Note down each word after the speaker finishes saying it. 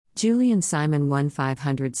Julian Simon won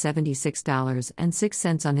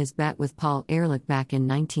 $576.06 on his bet with Paul Ehrlich back in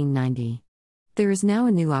 1990. There is now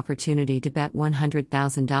a new opportunity to bet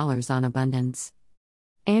 $100,000 on abundance.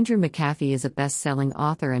 Andrew McAfee is a best-selling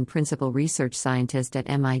author and principal research scientist at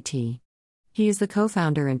MIT. He is the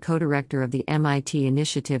co-founder and co-director of the MIT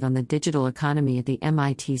Initiative on the Digital Economy at the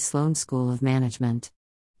MIT Sloan School of Management.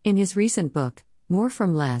 In his recent book, More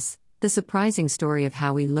from Less, The Surprising Story of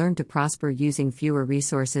How We Learn to Prosper Using Fewer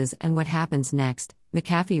Resources and What Happens Next,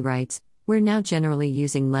 McAfee writes, "We're now generally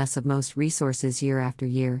using less of most resources year after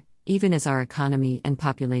year, even as our economy and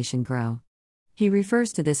population grow." He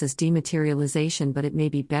refers to this as dematerialization, but it may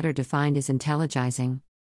be better defined as intelligizing.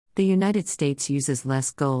 The United States uses less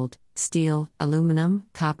gold, steel, aluminum,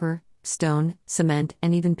 copper, stone, cement,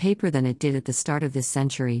 and even paper than it did at the start of this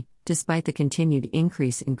century, despite the continued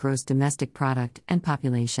increase in gross domestic product and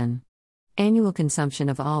population. Annual consumption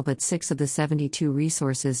of all but 6 of the 72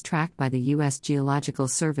 resources tracked by the U.S. Geological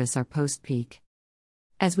Service are post-peak.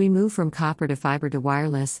 As we move from copper to fiber to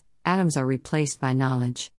wireless, atoms are replaced by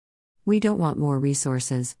knowledge. We don't want more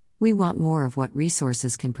resources, we want more of what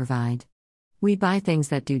resources can provide. We buy things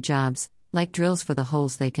that do jobs, like drills for the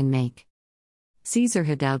holes they can make. Cesar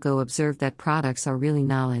Hidalgo observed that products are really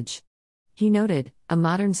knowledge. He noted, "A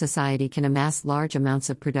modern society can amass large amounts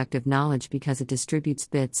of productive knowledge because it distributes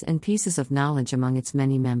bits and pieces of knowledge among its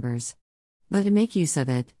many members. But to make use of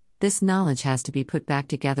it, this knowledge has to be put back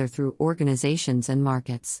together through organizations and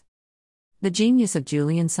markets." The genius of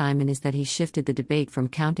Julian Simon is that he shifted the debate from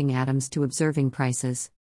counting atoms to observing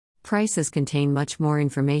prices. Prices contain much more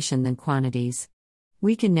information than quantities.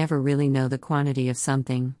 We can never really know the quantity of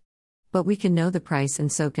something. But we can know the price, and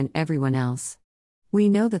so can everyone else. We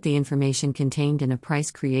know that the information contained in a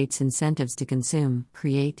price creates incentives to consume,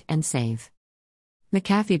 create, and save.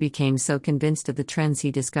 McAfee became so convinced of the trends he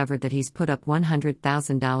discovered that he's put up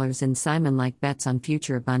 $100,000 in Simon-like bets on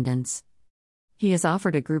future abundance. He has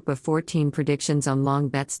offered a group of 14 predictions on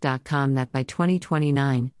longbets.com that by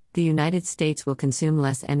 2029, the United States will consume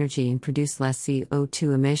less energy and produce less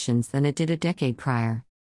CO2 emissions than it did a decade prior.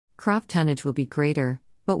 Crop tonnage will be greater,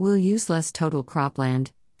 but we'll use less total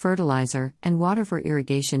cropland, fertilizer, and water for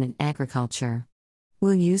irrigation and agriculture.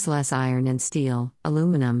 We'll use less iron and steel,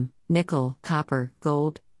 aluminum, nickel, copper,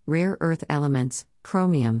 gold, rare earth elements,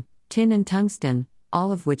 chromium, tin and tungsten,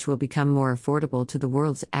 all of which will become more affordable to the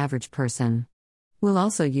world's average person. We'll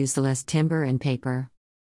also use less timber and paper.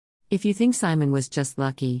 If you think Simon was just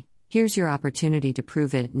lucky, here's your opportunity to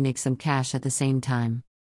prove it and make some cash at the same time.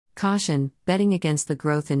 Caution, betting against the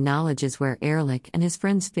growth in knowledge is where Ehrlich and his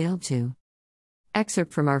friends failed to.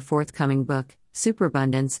 Excerpt from our forthcoming book,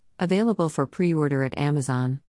 Superabundance, available for pre-order at Amazon.